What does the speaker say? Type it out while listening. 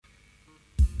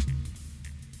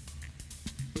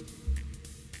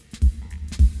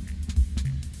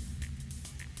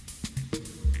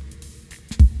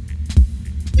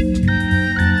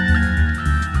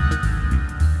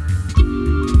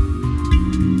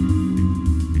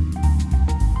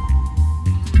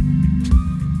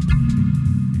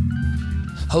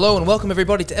Hello and welcome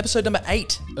everybody to episode number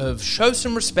 8 of Show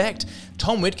Some Respect.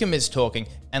 Tom Whitcomb is talking,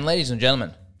 and ladies and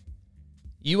gentlemen,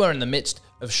 you are in the midst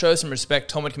of Show Some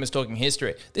Respect. Tom Whitcomb is talking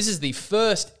history. This is the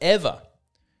first ever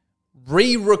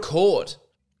re-record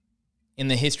in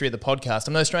the history of the podcast.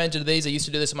 I'm no stranger to these. I used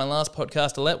to do this in my last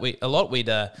podcast a lot.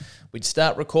 We'd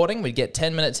start recording, we'd get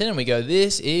 10 minutes in, and we go,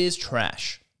 "This is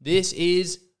trash. This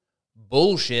is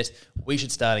bullshit. We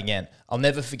should start again." I'll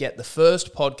never forget the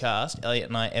first podcast Elliot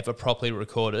and I ever properly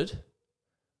recorded.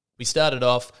 We started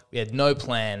off, we had no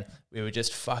plan. We were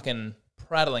just fucking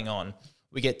prattling on.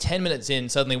 We get 10 minutes in,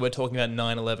 suddenly we're talking about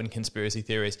 9/11 conspiracy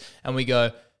theories, and we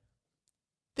go,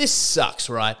 "This sucks,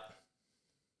 right?"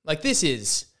 Like this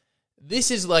is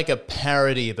like a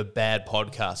parody of a bad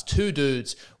podcast. Two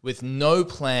dudes with no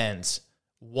plans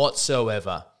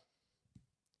whatsoever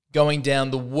going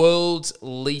down the world's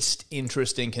least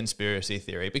interesting conspiracy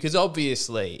theory, because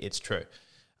obviously it's true.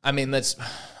 I mean,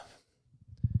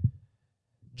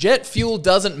 jet fuel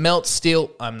doesn't melt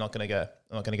steel. I'm not going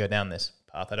to go down this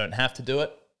path. I don't have to do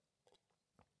it.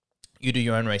 You do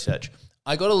your own research.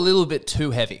 I got a little bit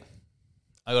too heavy.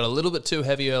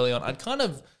 Early on. I'd kind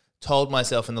of told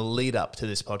myself in the lead up to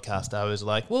this podcast, I was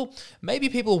like, well, maybe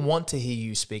people want to hear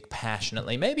you speak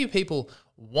passionately. Maybe people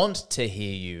want to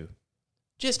hear you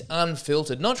just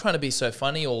unfiltered, not trying to be so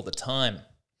funny all the time.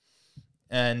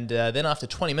 And then after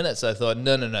 20 minutes, I thought,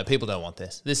 no, people don't want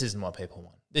this. This isn't what people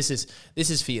want. This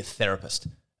is for your therapist.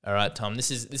 All right, Tom, this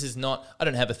is not, I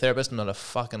don't have a therapist. I'm not a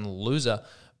fucking loser.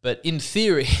 But in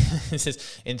theory,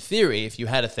 if you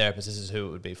had a therapist, this is who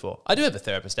it would be for. I do have a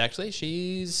therapist, actually.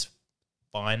 She's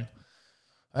fine.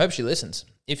 I hope she listens.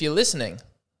 If you're listening,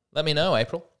 let me know,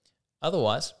 April.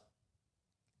 Otherwise,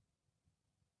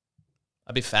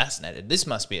 I'd be fascinated. This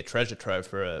must be a treasure trove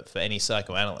for any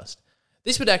psychoanalyst.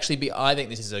 This would actually be, I think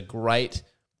this is a great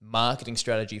marketing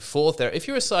strategy for therapy. If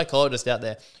you're a psychologist out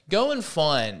there, go and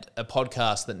find a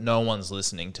podcast that no one's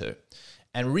listening to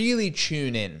and really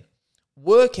tune in.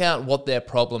 Work out what their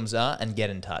problems are and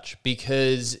get in touch,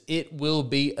 because it will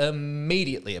be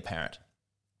immediately apparent.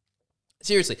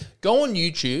 Seriously, go on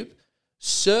YouTube,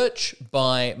 search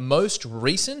by most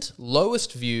recent,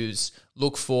 lowest views,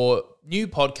 look for new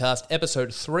podcast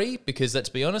episode 3, because let's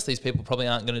be honest, these people probably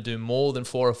aren't going to do more than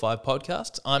 4 or 5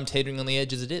 podcasts. I'm teetering on the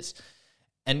edge as it is.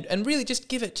 And really just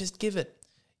give it.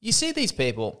 You see these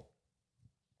people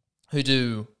who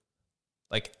do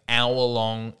like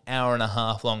hour and a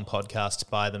half long podcasts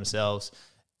by themselves,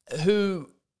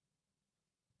 who,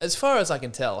 as far as I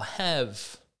can tell,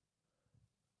 have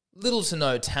little to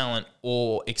no talent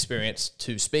or experience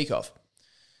to speak of.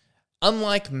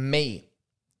 Unlike me,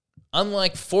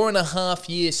 unlike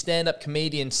 4.5-year stand-up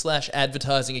comedian /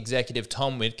 advertising executive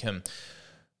Tom Whitcomb,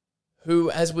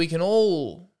 who, as we can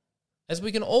all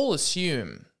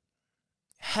assume,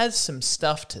 has some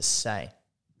stuff to say.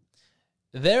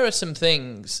 There are some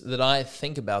things that I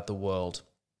think about the world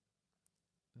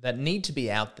that need to be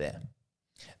out there.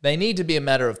 They need to be a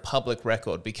matter of public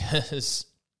record, because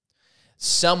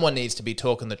someone needs to be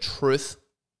talking the truth.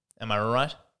 Am I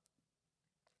right?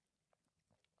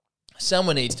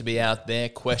 Someone needs to be out there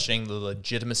questioning the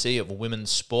legitimacy of women's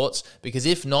sports, because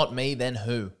if not me, then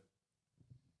who?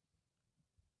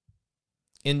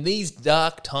 In these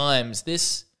dark times,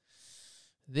 this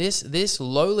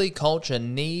lowly culture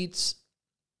needs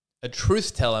a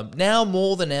truth teller now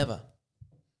more than ever,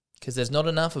 because there's not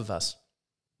enough of us.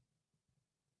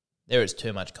 There is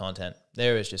too much content.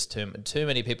 There is just too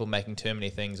many people making too many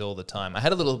things all the time. I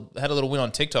had a little win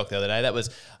on TikTok the other day. That was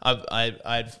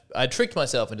I tricked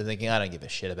myself into thinking I don't give a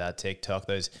shit about TikTok.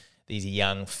 These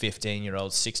young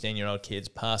 15-year-old, 16-year-old kids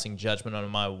passing judgment on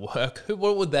my work.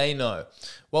 What would they know?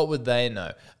 Well, they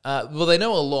know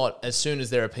a lot as soon as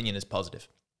their opinion is positive.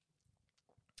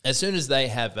 As soon as they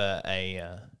have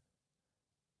a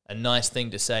nice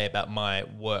thing to say about my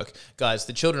work. Guys,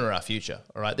 the children are our future,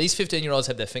 all right? These 15-year-olds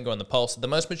have their finger on the pulse. The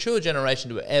most mature generation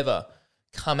to ever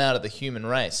come out of the human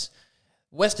race.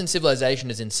 Western civilization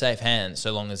is in safe hands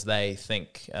so long as they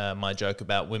think my joke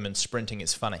about women sprinting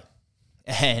is funny.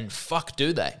 And fuck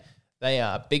do they. They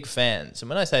are big fans. And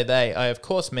when I say they, I of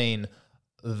course mean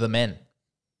the men.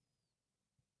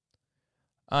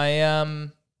 I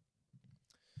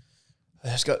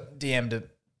just got DM'd a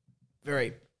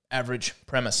very average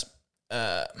premise.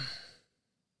 I'm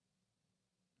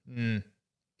not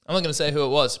going to say who it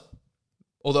was.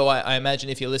 Although I imagine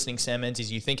if you're listening, Sam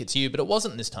Menzies, you think it's you, but it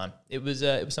wasn't this time. It was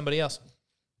somebody else.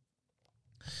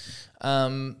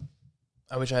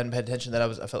 I wish I hadn't paid attention to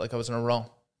that. I felt like I was on a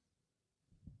roll.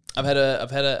 I've had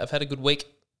a good week.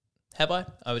 Have I?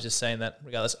 I was just saying that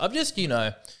regardless. I've just,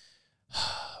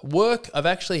 work. I've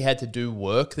actually had to do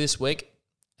work this week,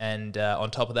 And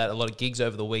on top of that, a lot of gigs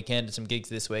over the weekend and some gigs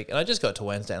this week. And I just got to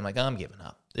Wednesday and I'm like, I'm giving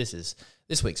up.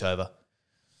 This week's over.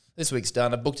 This week's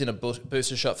done. I booked in a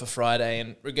booster shot for Friday,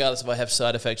 and regardless if I have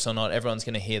side effects or not, everyone's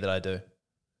going to hear that I do.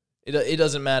 It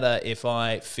doesn't matter if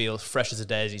I feel fresh as a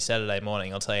daisy Saturday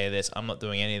morning. I'll tell you this: I'm not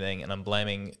doing anything, and I'm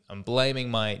blaming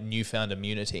my newfound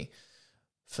immunity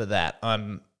for that.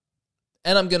 I'm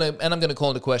gonna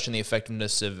call into question the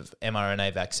effectiveness of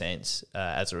mRNA vaccines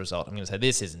as a result. I'm gonna say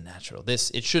this isn't natural.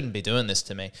 It shouldn't be doing this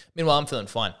to me. Meanwhile, I'm feeling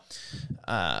fine.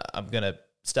 I'm gonna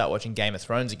start watching Game of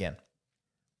Thrones again.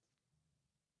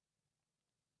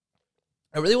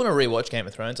 I really want to rewatch Game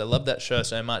of Thrones. I love that show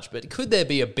so much, but could there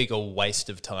be a bigger waste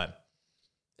of time?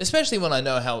 Especially when I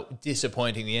know how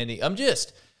disappointing the ending.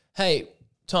 Hey,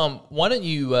 Tom, why don't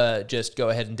you just go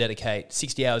ahead and dedicate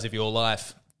 60 hours of your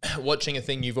life watching a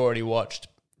thing you've already watched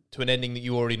to an ending that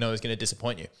you already know is going to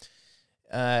disappoint you?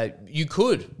 You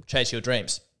could chase your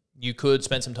dreams. You could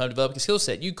spend some time developing a skill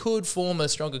set. You could form a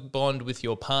stronger bond with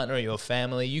your partner or your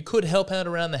family. You could help out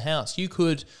around the house. You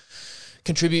could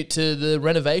contribute to the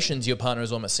renovations your partner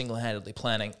is almost single-handedly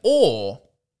planning. Or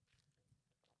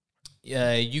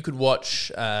you could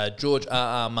watch George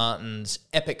R.R. Martin's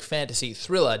epic fantasy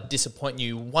thriller disappoint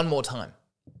you one more time.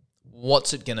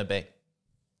 What's it going to be?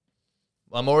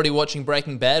 Well, I'm already watching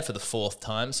Breaking Bad for the 4th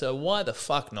time, so why the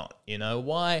fuck not?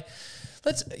 Why?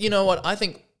 You know what? I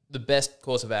think the best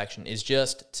course of action is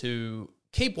just to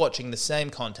keep watching the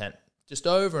same content just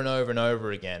over and over and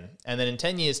over again. And then in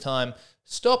 10 years' time,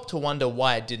 stop to wonder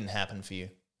why it didn't happen for you.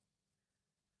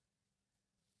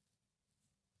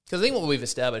 Because I think what we've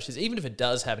established is even if it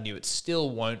does happen to you, it still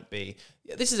won't be.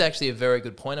 This is actually a very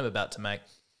good point I'm about to make.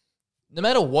 No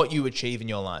matter what you achieve in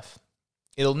your life,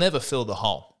 it'll never fill the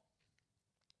hole.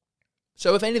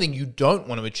 So if anything, you don't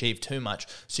want to achieve too much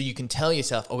so you can tell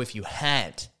yourself, oh, if you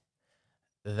had,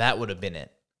 that would have been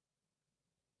it.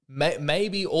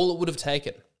 Maybe all it would have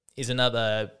taken is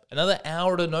another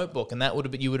hour at a notebook, and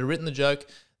you would have written the joke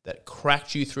that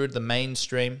cracked you through to the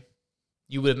mainstream.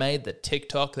 You would have made the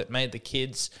TikTok that made the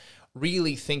kids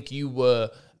really think you were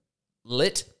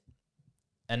lit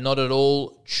and not at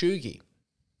all chuggy.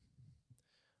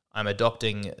 I'm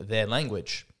adopting their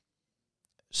language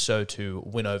so to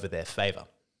win over their favor.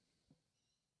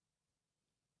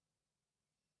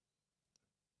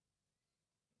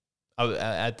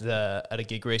 At a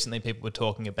gig recently, people were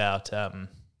talking about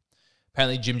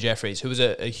apparently Jim Jeffries, who was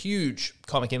a huge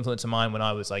comic influence of mine when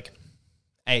I was like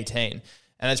 18. And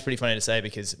that's pretty funny to say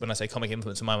because when I say comic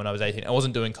influence of mine when I was 18, I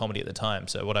wasn't doing comedy at the time.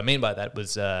 So what I mean by that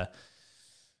was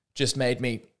just made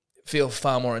me feel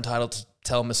far more entitled to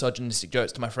tell misogynistic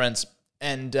jokes to my friends.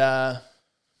 And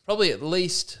probably at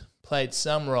least played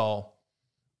some role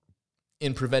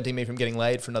in preventing me from getting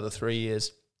laid for another 3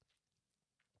 years.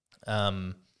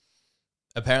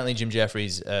 Apparently Jim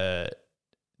Jeffries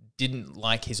didn't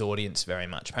like his audience very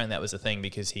much. Apparently that was the thing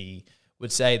because he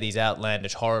would say these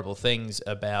outlandish, horrible things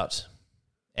about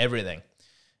everything.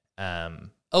 A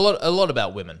lot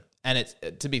about women. And it's,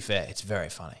 to be fair, it's very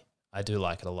funny. I do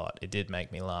like it a lot. It did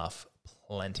make me laugh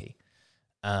plenty.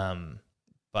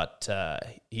 But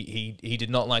he did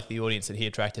not like the audience that he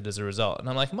attracted as a result. And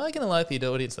I'm like, am I going to like the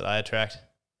audience that I attract?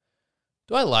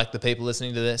 Do I like the people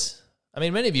listening to this? I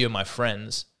mean, many of you are my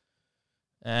friends.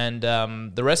 And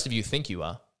the rest of you think you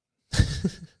are.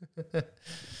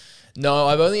 No,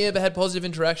 I've only ever had positive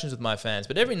interactions with my fans.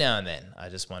 But every now and then, I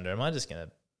just wonder, am I just going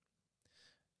to...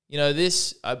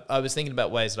 I was thinking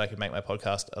about ways that I could make my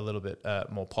podcast a little bit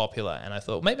more popular. And I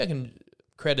thought, maybe I can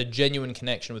create a genuine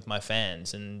connection with my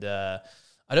fans. And I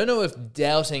don't know if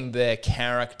doubting their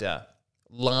character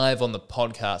live on the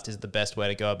podcast is the best way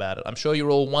to go about it. I'm sure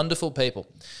you're all wonderful people.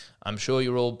 I'm sure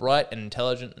you're all bright and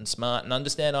intelligent and smart and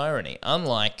understand irony,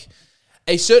 unlike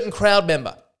a certain crowd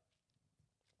member.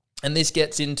 And this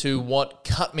gets into what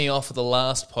cut me off of the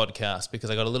last podcast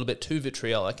because I got a little bit too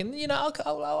vitriolic. And,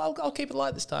 I'll keep it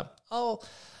light this time. I'll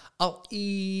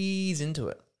ease into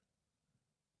it.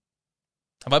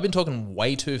 Have I been talking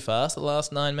way too fast the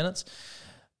last 9 minutes?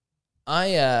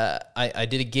 I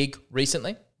did a gig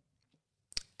recently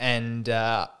and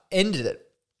ended it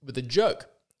with a joke,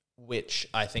 which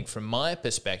I think from my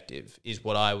perspective is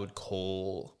what I would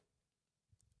call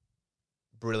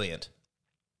brilliant.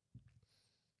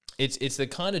 It's the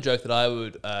kind of joke that I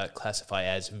would classify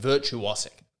as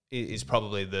virtuosic is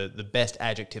probably the best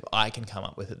adjective I can come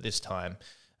up with at this time.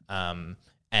 And,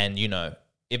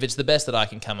 if it's the best that I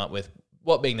can come up with,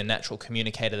 what being the natural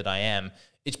communicator that I am,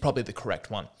 it's probably the correct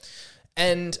one.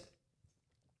 And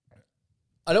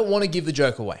I don't want to give the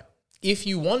joke away. If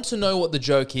you want to know what the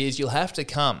joke is, you'll have to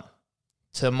come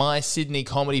to my Sydney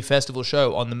Comedy Festival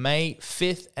show on the May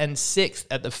 5th and 6th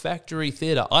at the Factory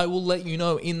Theatre. I will let you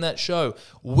know in that show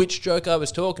which joke I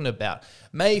was talking about.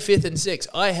 May 5th and 6th.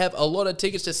 I have a lot of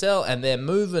tickets to sell and they're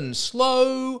moving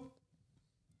slow.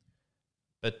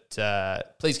 But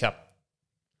please come.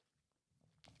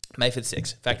 May 5th,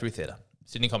 6th, Factory Theatre,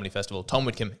 Sydney Comedy Festival, Tom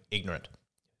Whitcomb, Ignorant.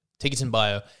 Tickets in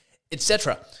bio,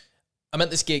 etc. I'm at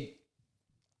this gig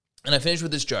and I finished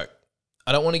with this joke.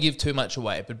 I don't want to give too much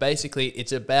away, but basically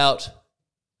it's about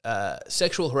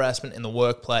sexual harassment in the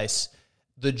workplace.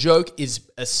 The joke is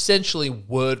essentially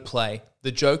wordplay.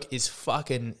 The joke is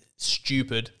fucking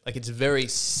stupid. Like, it's very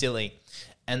silly.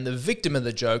 And the victim of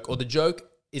the joke, or the joke,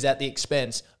 is at the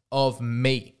expense of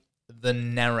me, the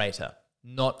narrator,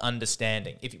 not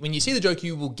understanding. When you see the joke,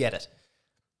 you will get it.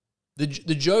 The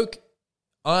joke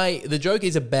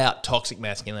is about toxic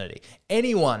masculinity.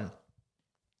 Anyone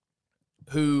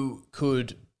who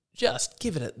could just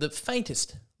give it the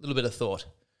faintest little bit of thought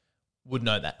would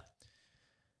know that.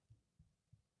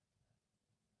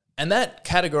 And that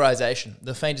categorization,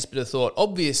 the faintest bit of thought,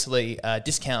 obviously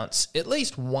discounts at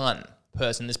least one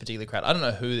person in this particular crowd. I don't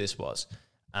know who this was,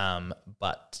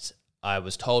 but I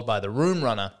was told by the room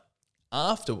runner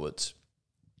afterwards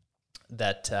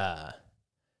that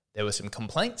there were some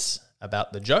complaints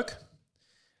about the joke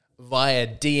via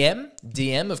DM.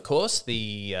 DM, of course,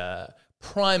 the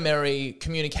primary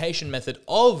communication method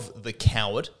of the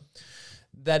coward.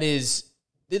 That is,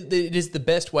 it is the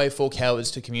best way for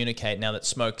cowards to communicate now that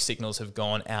smoke signals have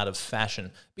gone out of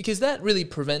fashion, because that really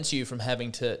prevents you from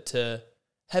having to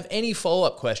have any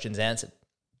follow-up questions answered.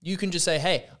 You can just say,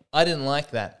 hey, I didn't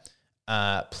like that.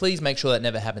 Please make sure that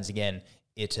never happens again.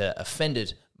 It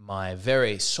offended my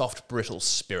very soft, brittle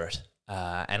spirit,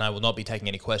 and I will not be taking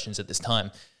any questions at this time.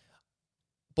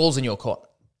 Ball's in your court.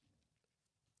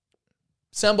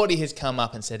 Somebody has come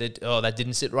up and said, that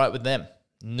didn't sit right with them.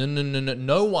 No.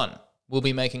 No one will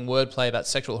be making wordplay about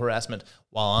sexual harassment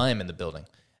while I am in the building.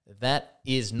 That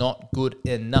is not good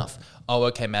enough. Oh,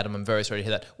 okay, madam, I'm very sorry to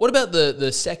hear that. What about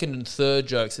the second and third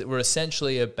jokes that were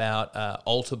essentially about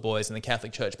altar boys in the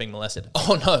Catholic Church being molested?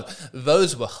 Oh, no,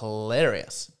 those were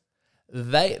hilarious.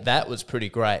 That was pretty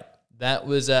great. That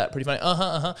was pretty funny.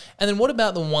 And then what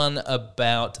about the one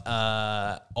about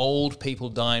old people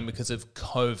dying because of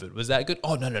COVID? Was that good?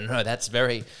 Oh, no.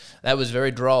 That was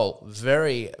very droll.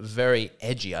 Very, very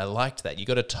edgy. I liked that. You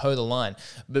got to toe the line.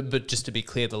 But just to be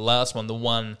clear, the last one, the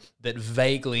one that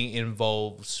vaguely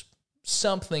involves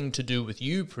something to do with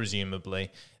you,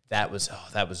 presumably,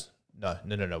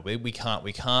 no. We can't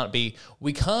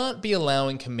be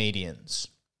allowing comedians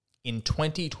in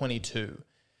 2022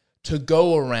 to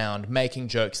go around making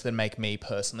jokes that make me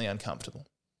personally uncomfortable.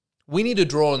 We need to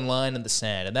draw a line in the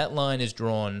sand, and that line is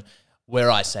drawn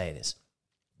where I say it is.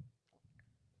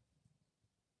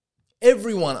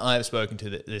 Everyone I've spoken to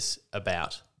this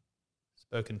about,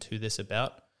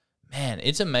 man,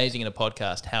 it's amazing in a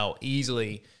podcast how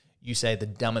easily you say the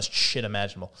dumbest shit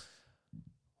imaginable.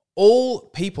 All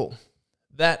people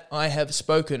that I have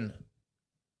spoken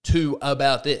to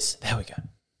about this, there we go,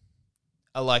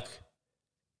 are like,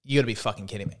 you got to be fucking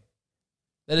kidding me.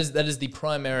 That is the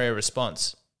primary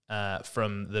response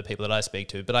from the people that I speak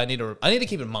to. But I need to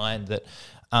keep in mind that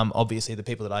obviously the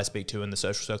people that I speak to in the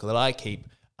social circle that I keep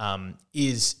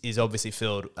is obviously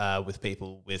filled with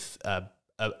people with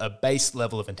a base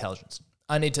level of intelligence.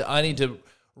 I need to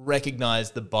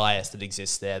recognize the bias that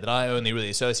exists there. That I only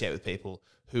really associate with people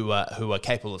who are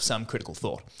capable of some critical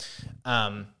thought.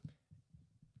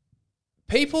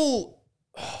 People.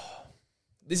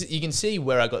 You can see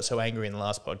where I got so angry in the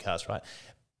last podcast, right?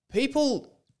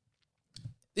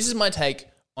 This is my take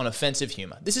on offensive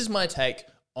humor. This is my take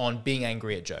on being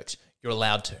angry at jokes. You're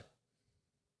allowed to.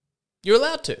 You're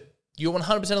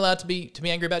 100% allowed to be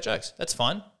angry about jokes. That's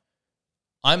fine.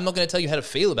 I'm not going to tell you how to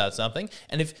feel about something.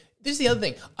 And this is the other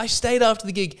thing. I stayed after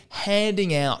the gig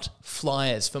handing out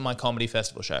flyers for my comedy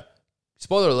festival show.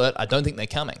 Spoiler alert, I don't think they're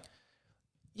coming.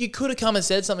 You could have come and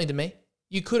said something to me.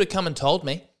 You could have come and told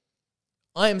me.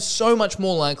 I am so much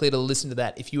more likely to listen to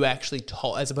that if you actually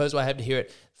told, as opposed to I have to hear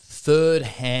it third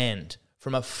hand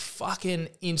from a fucking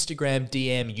Instagram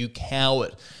DM, you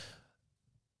coward.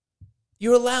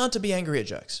 You're allowed to be angry at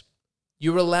jokes.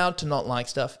 You're allowed to not like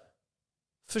stuff.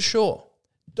 For sure.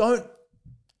 Don't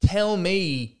tell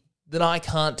me that I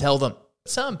can't tell them.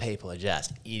 Some people are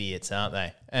just idiots, aren't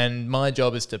they? And my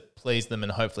job is to please them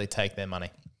and hopefully take their money.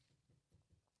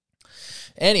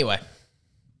 Anyway.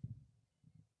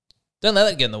 Don't let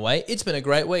that get in the way. It's been a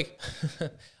great week.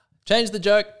 Change the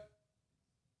joke.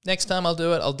 Next time I'll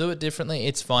do it. I'll do it differently.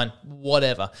 It's fine.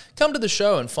 Whatever. Come to the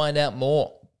show and find out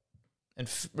more. And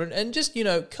just,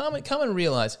 come and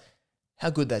realize how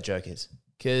good that joke is.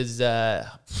 Because it's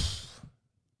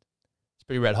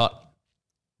pretty red hot.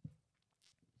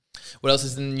 What else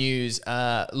is in the news?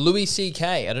 Louis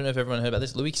C.K. I don't know if everyone heard about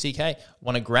this. Louis C.K.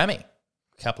 won a Grammy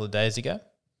a couple of days ago.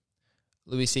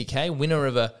 Louis C.K., winner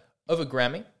of a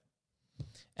Grammy.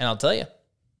 And I'll tell you,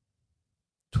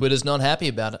 Twitter's not happy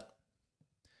about it.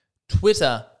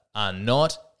 Twitter are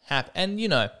not happy. And, you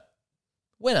know,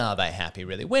 when are they happy,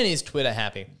 really? When is Twitter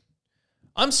happy?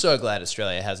 I'm so glad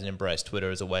Australia hasn't embraced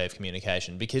Twitter as a way of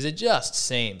communication because it just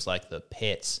seems like the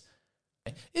pits.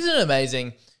 Isn't it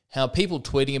amazing how people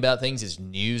tweeting about things is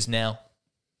news now?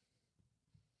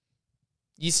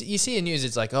 You see in news,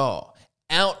 it's like, oh,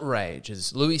 outrage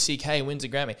as Louis C.K. wins a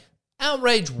Grammy.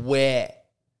 Outrage where?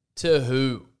 To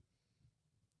who?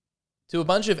 To a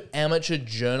bunch of amateur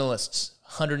journalists,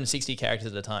 160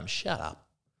 characters at a time. Shut up.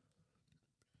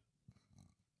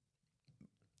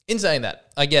 In saying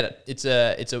that, I get it. It's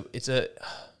a.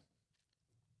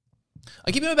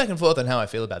 I keep going back and forth on how I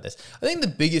feel about this. I think the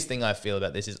biggest thing I feel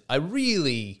about this is I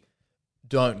really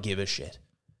don't give a shit.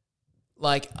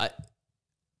 Like,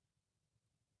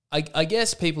 I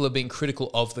guess people have been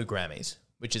critical of the Grammys,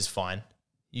 which is fine.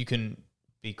 You can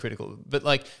be critical. But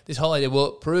like this whole idea,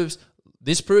 well,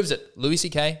 this proves it. Louis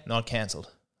C.K. not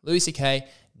cancelled. Louis C.K.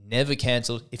 never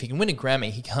cancelled. If he can win a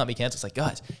Grammy, he can't be cancelled. It's like,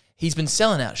 guys, he's been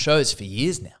selling out shows for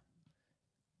years now.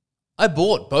 I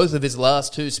bought both of his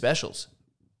last two specials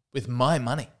with my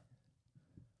money.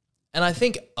 And I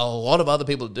think a lot of other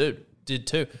people did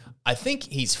too. I think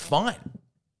he's fine.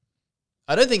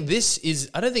 I don't think this is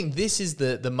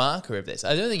the marker of this.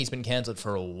 I don't think he's been cancelled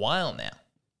for a while now.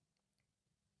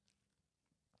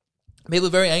 People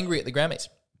are very angry at the Grammys.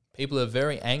 People are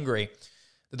very angry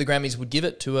that the Grammys would give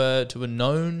it to a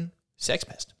known sex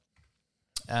pest.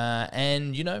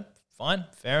 And, you know, fine,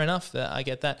 fair enough. I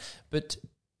get that. But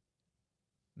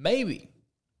maybe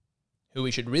who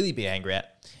we should really be angry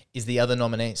at is the other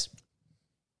nominees.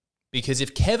 Because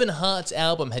if Kevin Hart's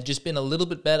album had just been a little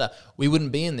bit better, we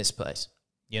wouldn't be in this place,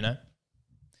 you know?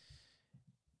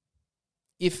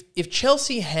 If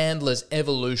Chelsea Handler's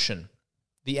Evolution,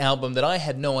 the album that I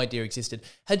had no idea existed,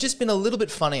 had just been a little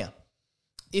bit funnier,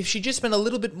 if she just spent a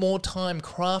little bit more time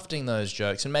crafting those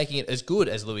jokes and making it as good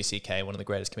as Louis C.K., one of the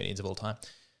greatest comedians of all time,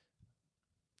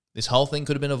 this whole thing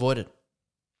could have been avoided.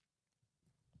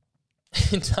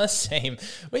 It does seem,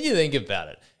 when you think about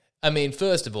it, I mean,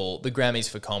 first of all, the Grammys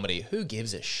for comedy, who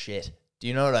gives a shit? Do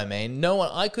you know what I mean? No one,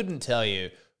 I couldn't tell you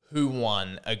who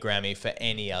won a Grammy for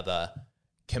any other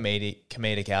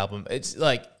comedic album. It's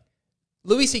like,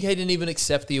 Louis C.K. didn't even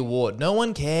accept the award. No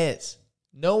one cares.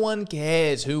 No one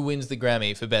cares who wins the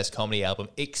Grammy for Best Comedy Album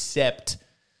except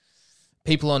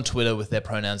people on Twitter with their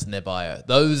pronouns in their bio.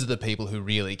 Those are the people who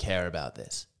really care about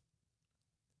this.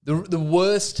 The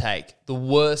worst take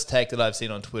that I've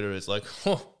seen on Twitter is like,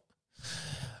 oh,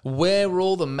 where were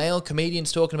all the male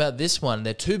comedians talking about this one?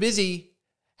 They're too busy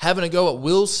having a go at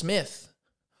Will Smith.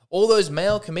 All those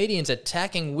male comedians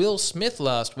attacking Will Smith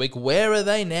last week, where are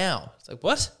they now? It's like,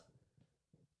 what?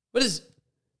 What does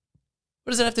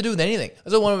that have to do with anything? I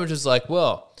saw one of them just like,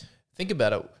 well, think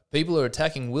about it. People are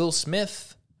attacking Will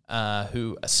Smith,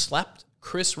 who slapped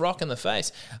Chris Rock in the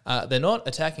face. They're not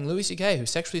attacking Louis C.K., who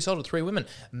sexually assaulted 3 women.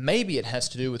 Maybe it has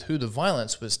to do with who the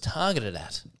violence was targeted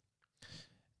at.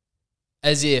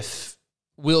 As if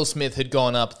Will Smith had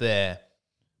gone up there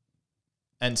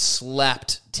and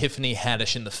slapped Tiffany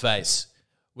Haddish in the face.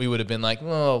 We would have been like,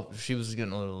 well, she was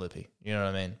getting a little lippy. You know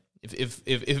what I mean?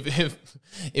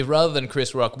 If rather than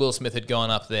Chris Rock, Will Smith had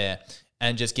gone up there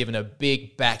and just given a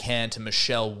big backhand to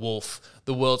Michelle Wolf,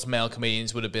 the world's male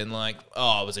comedians would have been like,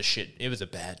 oh, it was a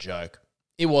bad joke.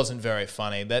 It wasn't very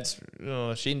funny.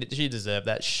 She deserved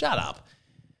that. Shut up.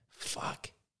 Fuck.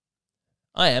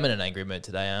 I am in an angry mood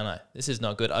today, aren't I? This is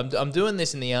not good. I'm doing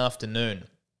this in the afternoon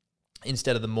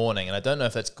instead of the morning, and I don't know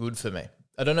if that's good for me.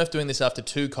 I don't know if doing this after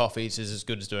 2 coffees is as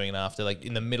good as doing it after, like,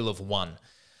 in the middle of 1.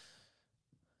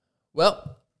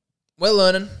 Well, we're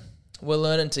learning. We're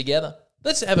learning together.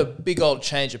 Let's have a big old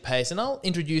change of pace, and I'll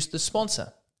introduce the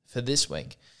sponsor for this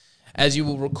week. As you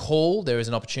will recall, there is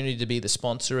an opportunity to be the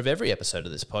sponsor of every episode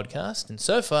of this podcast, and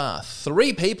so far,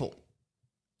 3 people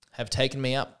have taken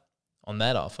me up on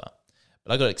that offer.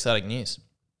 But I got exciting news.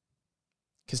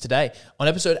 Because today, on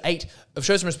episode 8 of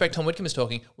Show Some Respect, Tom Whitcomb is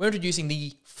talking, we're introducing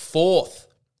the 4th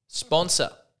sponsor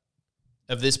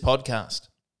of this podcast.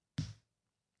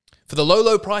 For the low,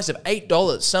 low price of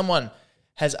 $8, someone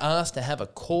has asked to have a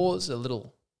cause, a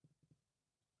little,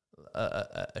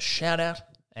 a shout out,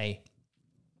 a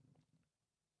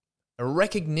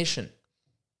recognition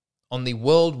on the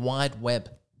World Wide Web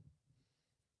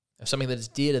of something that is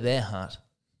dear to their heart.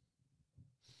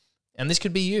 And this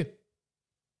could be you.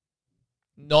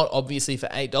 Not obviously for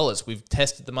 $8. We've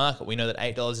tested the market. We know that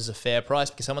 $8 is a fair price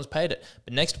because someone's paid it.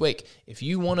 But next week, if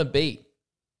you want to be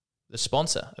the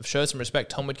sponsor of Show Some Respect,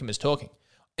 Tom Whitcomb is talking.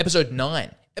 Episode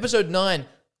 9. Episode 9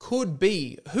 could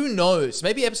be, who knows?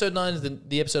 Maybe episode 9 is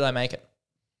the episode I make it.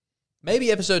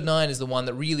 Maybe episode 9 is the one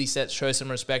that really sets Show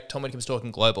Some Respect, Tom Whitcomb's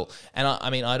Talking global. And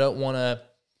I don't want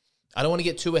to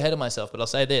get too ahead of myself, but I'll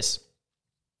say this.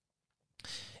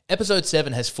 Episode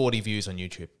 7 has 40 views on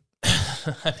YouTube.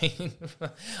 I mean,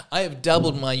 I have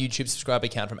doubled my YouTube subscriber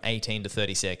count from 18 to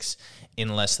 36 in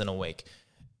less than a week.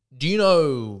 Do you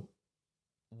know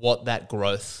what that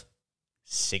growth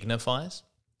signifies?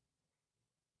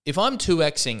 If I'm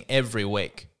 2xing every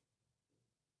week,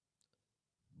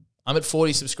 I'm at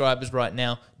 40 subscribers right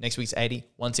now. Next week's 80,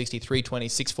 160, 320,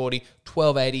 640,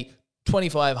 1280,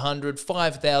 2500,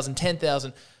 5,000,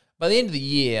 10,000. By the end of the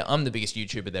year, I'm the biggest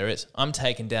YouTuber there is. I'm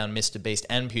taking down Mr. Beast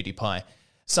and PewDiePie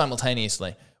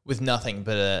simultaneously with nothing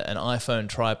but an iPhone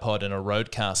tripod and a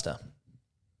Rodecaster.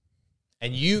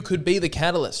 And you could be the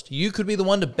catalyst. You could be the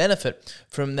one to benefit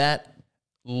from that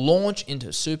launch into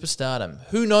superstardom.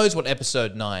 Who knows what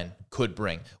episode 9 could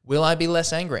bring? Will I be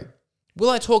less angry? Will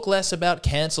I talk less about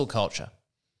cancel culture?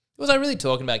 Was I really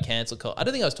talking about cancel culture? I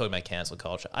don't think I was talking about cancel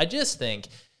culture. I just think,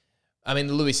 the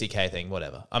Louis C.K. thing,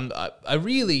 whatever. I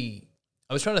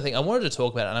was trying to think. I wanted to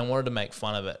talk about it and I wanted to make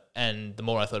fun of it. And the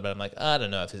more I thought about it, I'm like, I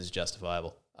don't know if this is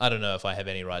justifiable. I don't know if I have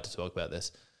any right to talk about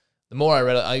this. The more I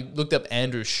read it, I looked up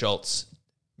Andrew Schulz,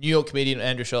 New York comedian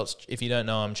Andrew Schulz. If you don't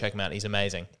know him, check him out. He's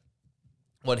amazing.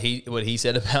 What he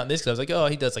said about this, because I was like, oh,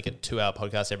 he does like a 2-hour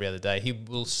podcast every other day. He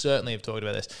will certainly have talked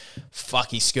about this.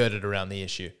 Fuck, he skirted around the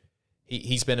issue.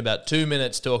 He spent about 2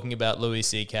 minutes talking about Louis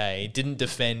C.K., didn't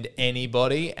defend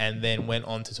anybody, and then went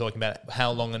on to talking about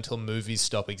how long until movies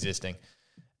stop existing.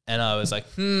 And I was like,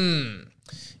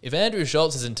 if Andrew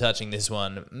Schulz isn't touching this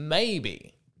one,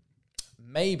 maybe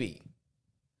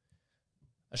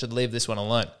I should leave this one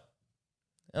alone.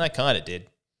 And I kind of did.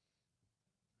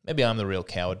 Maybe I'm the real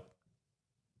coward.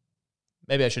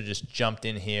 Maybe I should have just jumped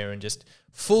in here and just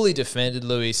fully defended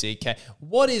Louis C.K.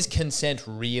 What is consent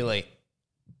really?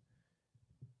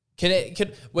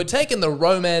 We're taking the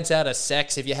romance out of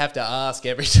sex if you have to ask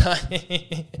every time.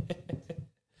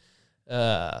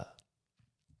 But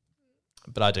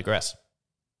I digress.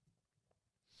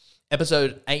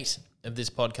 Episode 8 of this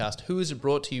podcast. Who is it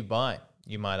brought to you by,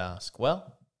 you might ask?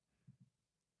 Well,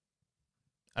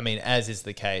 as is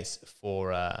the case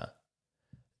for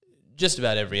just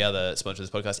about every other sponsor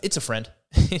of this podcast, it's a friend.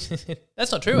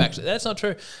 That's not true, actually. That's not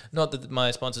true. Not that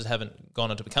my sponsors haven't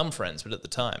gone on to become friends, but at the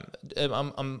time,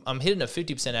 I'm hitting a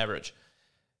 50% average.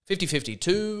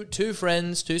 50-50. Two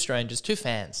friends, 2 strangers, 2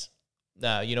 fans.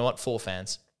 No, you know what? 4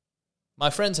 fans. My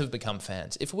friends have become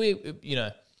fans. If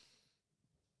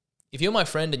you're my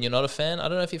friend and you're not a fan, I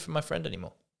don't know if you're my friend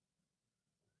anymore.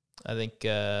 I think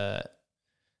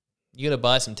you got to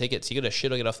buy some tickets. You got to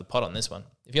shit or get off the pot on this one.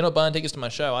 If you're not buying tickets to my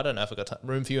show, I don't know if I've got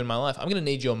room for you in my life. I'm going to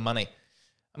need your money.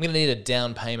 I'm going to need a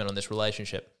down payment on this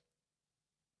relationship.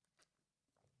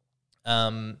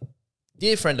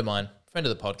 Dear friend of mine, friend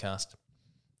of the podcast,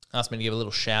 asked me to give a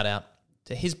little shout out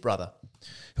to his brother,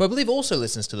 who I believe also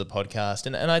listens to the podcast,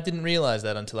 and I didn't realize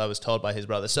that until I was told by his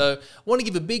brother. So I want to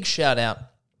give a big shout out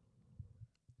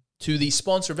to the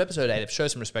sponsor of episode 8 of Show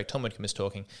Some Respect, Tom Whitcomb is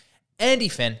talking, Andy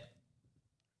Fenn.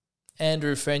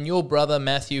 Andrew Fenn, your brother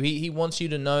Matthew, he wants you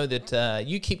to know that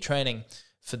you keep training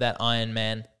for that Iron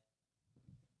Man.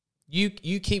 You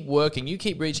keep working. You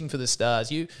keep reaching for the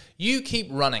stars. You keep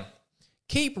running.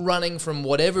 Keep running from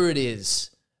whatever it is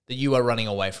that you are running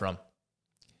away from.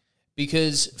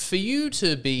 Because for you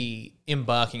to be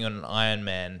embarking on an Iron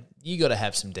Man, you got to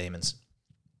have some demons.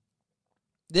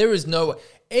 There is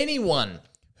anyone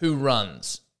who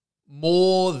runs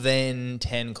more than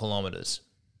 10 kilometers.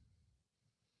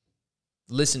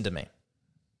 Listen to me.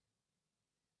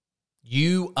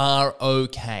 You are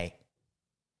okay.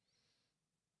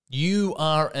 You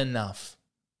are enough.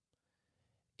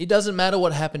 It doesn't matter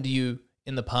what happened to you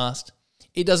in the past.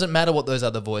 It doesn't matter what those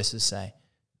other voices say.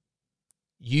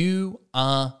 You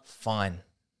are fine.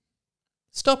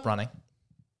 Stop running.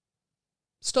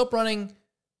 Stop running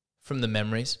from the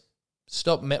memories.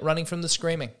 Stop running from the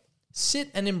screaming. Sit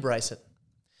and embrace it.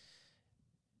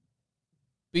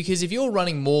 Because if you're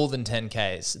running more than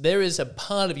 10Ks, there is a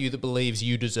part of you that believes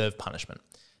you deserve punishment.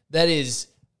 That is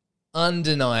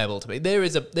undeniable to me. There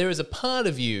is a part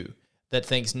of you that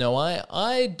thinks, no,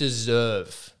 I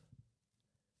deserve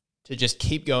to just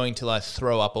keep going till I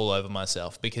throw up all over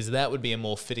myself, because that would be a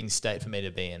more fitting state for me to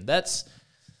be in. That's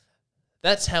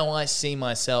how I see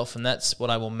myself, and that's what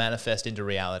I will manifest into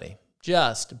reality.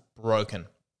 Just broken.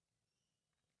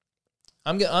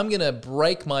 I'm gonna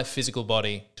break my physical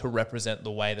body to represent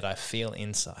the way that I feel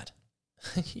inside.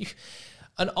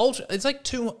 An ultra, it's like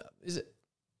what is it?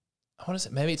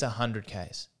 Maybe it's 100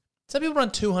 Ks. Some people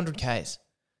run 200 Ks.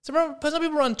 Some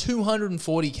people run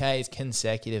 240 Ks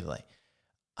consecutively.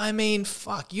 I mean,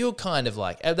 fuck, you're kind of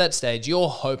like, at that stage, you're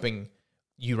hoping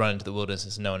you run into the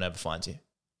wilderness and no one ever finds you.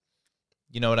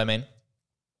 You know what I mean?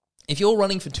 If you're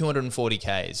running for 240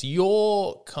 Ks,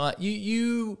 you're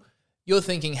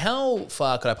thinking, how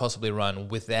far could I possibly run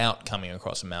without coming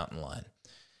across a mountain lion?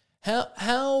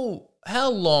 How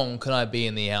long can I be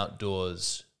in the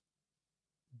outdoors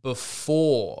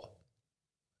before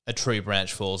a tree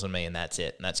branch falls on me and that's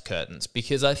it, and that's curtains?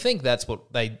 Because I think that's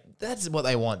what they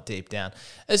want deep down.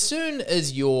 As soon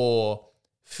as your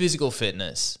physical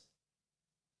fitness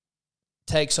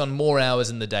takes on more hours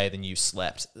in the day than you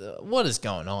slept, what is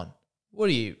going on? What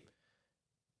are you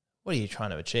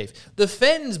trying to achieve? The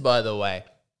Fens, by the way,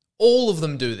 all of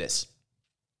them do this.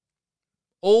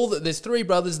 There's three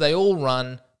brothers, they all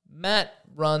run. Matt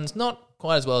runs not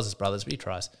quite as well as his brothers, but he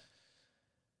tries.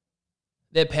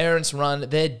 Their parents run.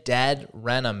 Their dad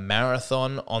ran a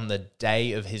marathon on the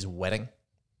day of his wedding.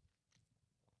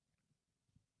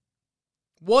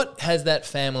 What has that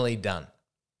family done?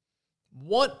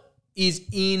 What is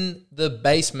in the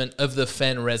basement of the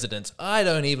Fen residence? I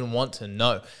don't even want to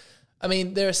know. I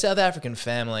mean, they're a South African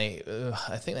family.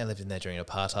 I think they lived in there during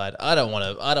apartheid. I don't want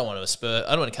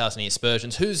to cast any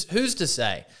aspersions. Who's to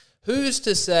say? Who's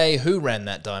to say who ran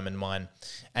that diamond mine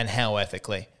and how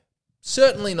ethically?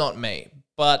 Certainly not me.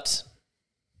 But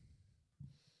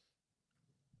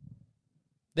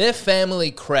their family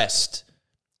crest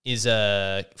is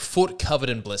a foot covered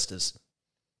in blisters.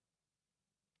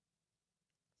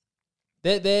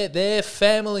 Their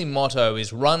family motto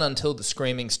is run until the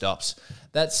screaming stops.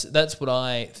 That's what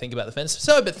I think about the Fens.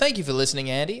 So, but thank you for listening,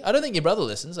 Andy. I don't think your brother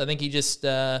listens. I think he's just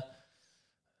kind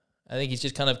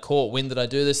of caught wind that I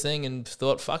do this thing and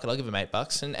thought, fuck it, I'll give him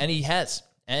 $8. And he has.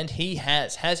 And he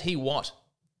has. Has he what?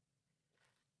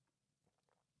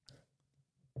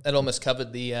 That almost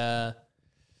covered the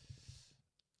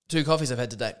 2 coffees I've had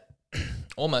today.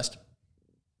 Almost.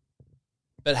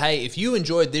 But hey, if you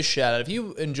enjoyed this shout out, if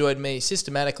you enjoyed me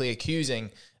systematically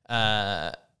accusing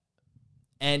Andy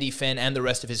Fen and the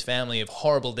rest of his family of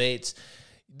horrible deeds,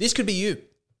 this could be you.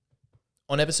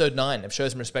 On episode 9 of Show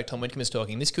Some Respect, Tom Whitcomb is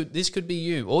talking. This could be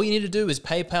you. All you need to do is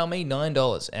PayPal me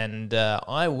 $9, and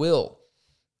I will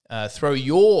throw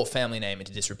your family name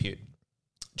into disrepute,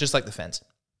 just like the Fens.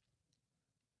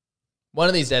 One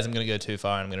of these days, I'm going to go too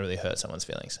far and I'm going to really hurt someone's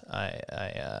feelings.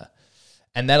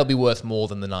 And that'll be worth more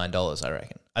than the $9, I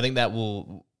reckon. I think that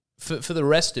will, for the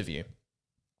rest of you,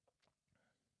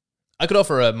 I could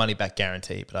offer a money-back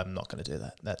guarantee, but I'm not going to do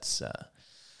that. That's a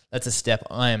step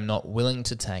I am not willing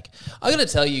to take. I got to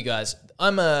tell you guys,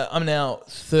 I'm now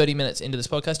 30 minutes into this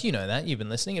podcast. You know that. You've been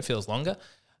listening. It feels longer.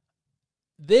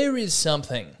 There is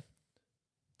something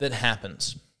that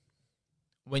happens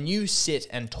when you sit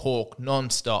and talk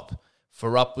nonstop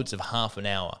for upwards of half an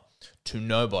hour to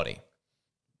nobody.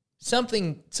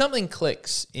 Something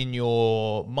clicks in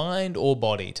your mind or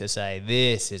body to say,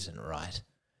 this isn't right.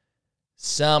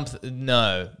 Something's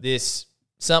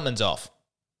off.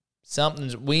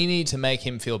 We need to make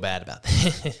him feel bad about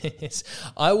this.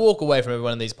 I walk away from every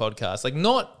one of these podcasts, like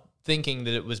not thinking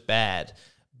that it was bad,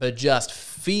 but just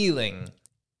feeling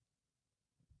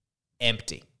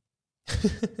empty.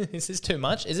 Is this too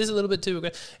much? Is this a little bit too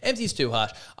aggressive? Empty is too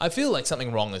harsh. I feel like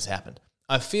something wrong has happened.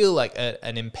 I feel like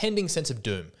an impending sense of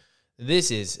doom. This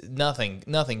is nothing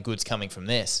good's coming from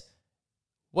this.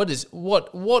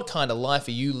 What kind of life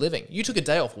are you living? You took a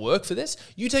day off work for this?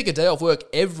 You take a day off work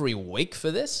every week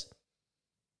for this?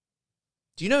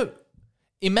 Do you know,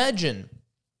 imagine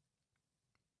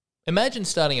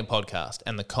starting a podcast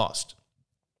and the cost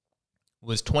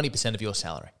was 20% of your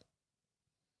salary.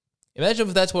 Imagine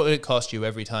if that's what it would cost you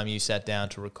every time you sat down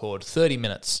to record 30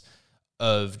 minutes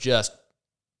of just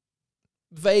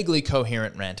vaguely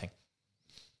coherent ranting.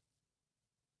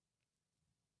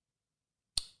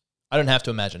 I don't have to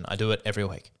imagine. I do it every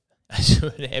week. I do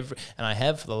it and I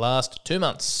have for the last 2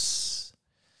 months.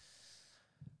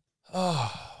 Oh,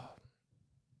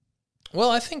 well,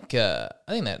 I think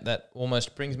that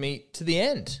almost brings me to the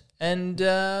end. And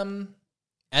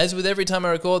as with every time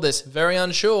I record this, very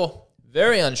unsure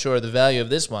of the value of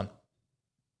this one.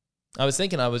 I was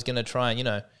thinking I was going to try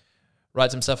and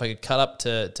write some stuff I could cut up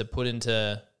to put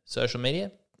into social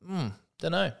media.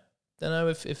 Don't know. Don't know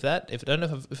if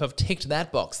I've ticked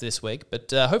that box this week,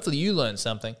 but hopefully you learned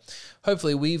something.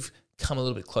 Hopefully we've come a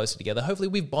little bit closer together. Hopefully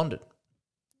we've bonded,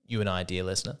 you and I, dear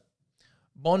listener.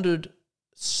 Bonded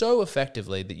so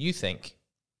effectively that you think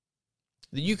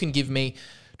that you can give me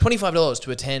 $25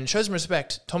 to attend Show Some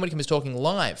Respect. Tom Whitcomb is Talking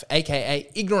live, aka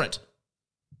Ignorant,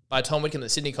 by Tom Whitcomb at the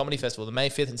Sydney Comedy Festival, the May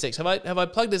 5th and 6th. Have I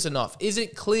plugged this enough? Is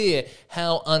it clear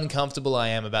how uncomfortable I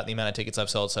am about the amount of tickets I've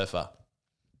sold so far?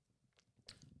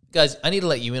 Guys, I need to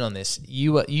let you in on this.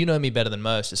 You know me better than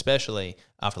most, especially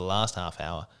after the last half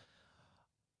hour.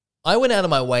 I went out of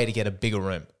my way to get a bigger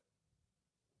room.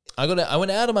 I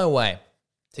went out of my way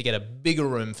to get a bigger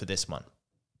room for this one.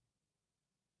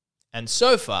 And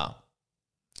so far,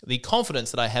 the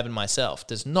confidence that I have in myself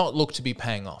does not look to be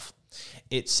paying off.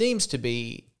 It seems to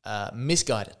be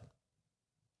misguided.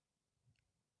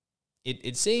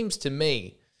 It seems to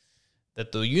me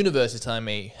that the universe is telling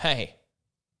me, hey,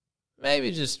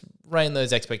 maybe just rein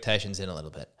those expectations in a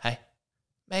little bit. Hey,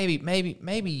 maybe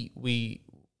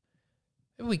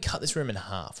we cut this room in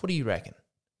half. What do you reckon?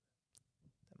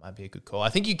 That might be a good call. I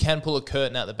think you can pull a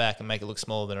curtain out the back and make it look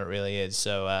smaller than it really is.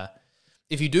 So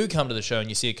if you do come to the show and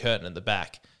you see a curtain at the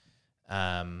back,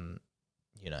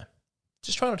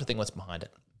 just try not to think what's behind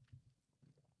it.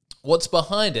 What's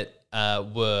behind it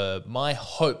were my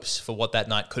hopes for what that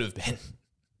night could have been.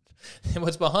 And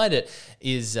what's behind it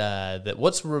is that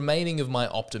what's remaining of my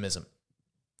optimism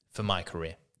for my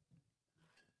career.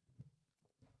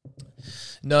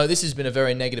 No, this has been a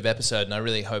very negative episode, and I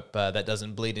really hope that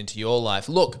doesn't bleed into your life.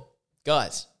 Look,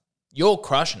 guys, you're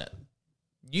crushing it.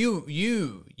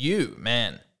 You,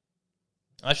 man.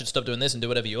 I should stop doing this and do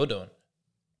whatever you're doing,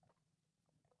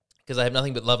 because I have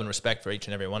nothing but love and respect for each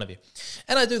and every one of you.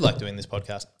 And I do like doing this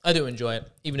podcast. I do enjoy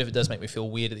it, even if it does make me feel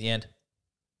weird at the end.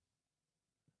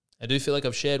 I do feel like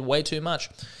I've shared way too much.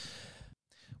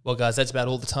 Well, guys, that's about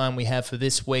all the time we have for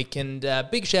this week. And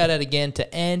big shout out again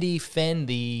to Andy Fenn,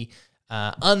 the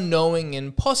unknowing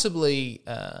and possibly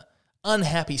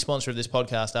unhappy sponsor of this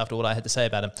podcast after what I had to say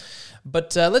about him.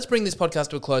 But let's bring this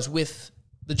podcast to a close with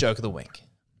the joke of the week.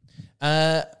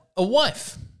 A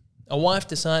wife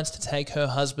decides to take her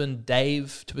husband,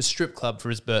 Dave, to a strip club for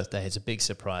his birthday. It's a big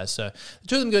surprise. So the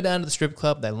two of them go down to the strip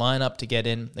club. They line up to get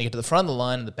in. They get to the front of the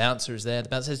line, and the bouncer is there. The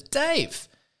bouncer says, "Dave,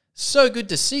 so good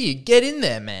to see you. Get in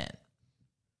there, man."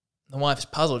 The wife's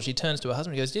puzzled. She turns to her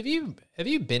husband and goes, have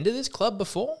you been to this club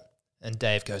before? And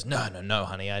Dave goes, no,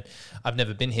 honey. I've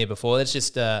never been here before.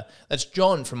 That's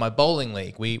John from my bowling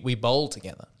league. We bowl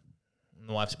together. And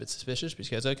the wife's a bit suspicious, but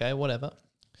she goes, okay, whatever.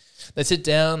 They sit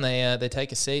down, they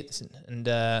take a seat, and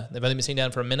they've only been sitting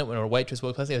down for a minute when a waitress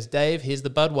walks past. He goes, "Dave, here's the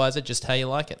Budweiser, just how you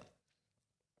like it."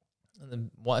 And the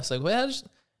wife's like, "Well,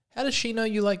 how does she know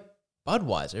you like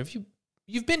Budweiser?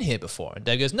 You've been here before?" And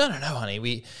Dave goes, No,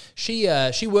 honey. She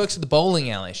works at the bowling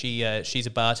alley. She's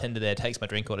a bartender there, takes my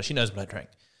drink order. She knows what I drink."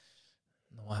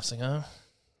 And the wife's like, "Oh,"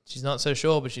 she's not so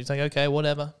sure, but she's like, "Okay,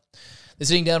 whatever." They're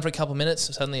sitting down for a couple of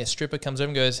minutes. Suddenly a stripper comes over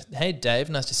and goes, "Hey,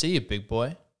 Dave, nice to see you, big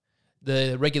boy.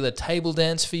 The regular table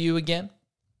dance for you again?"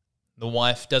 The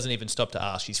wife doesn't even stop to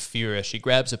ask. She's furious. She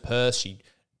grabs her purse. She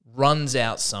runs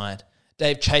outside.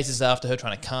 Dave chases after her,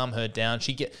 trying to calm her down.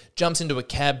 She jumps into a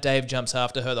cab. Dave jumps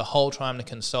after her the whole time to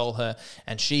console her.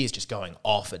 And she is just going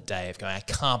off at Dave, going, "I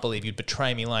can't believe you'd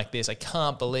betray me like this. I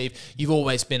can't believe you've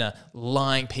always been a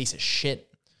lying piece of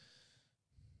shit."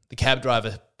 The cab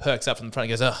driver perks up from the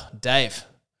front and goes, "Oh, Dave,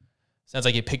 sounds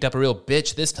like you picked up a real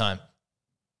bitch this time."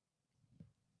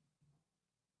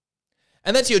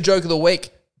 And that's your joke of the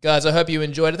week. Guys, I hope you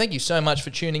enjoyed it. Thank you so much for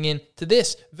tuning in to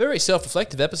this very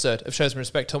self-reflective episode of Show Some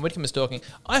Respect. Tom Whitcomb is Talking.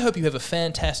 I hope you have a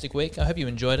fantastic week. I hope you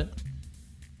enjoyed it.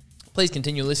 Please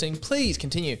continue listening. Please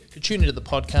continue to tune into the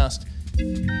podcast.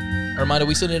 A reminder,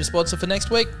 we still need a sponsor for next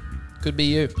week. Could be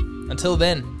you. Until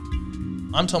then,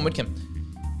 I'm Tom Whitcomb.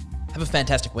 Have a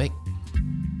fantastic week.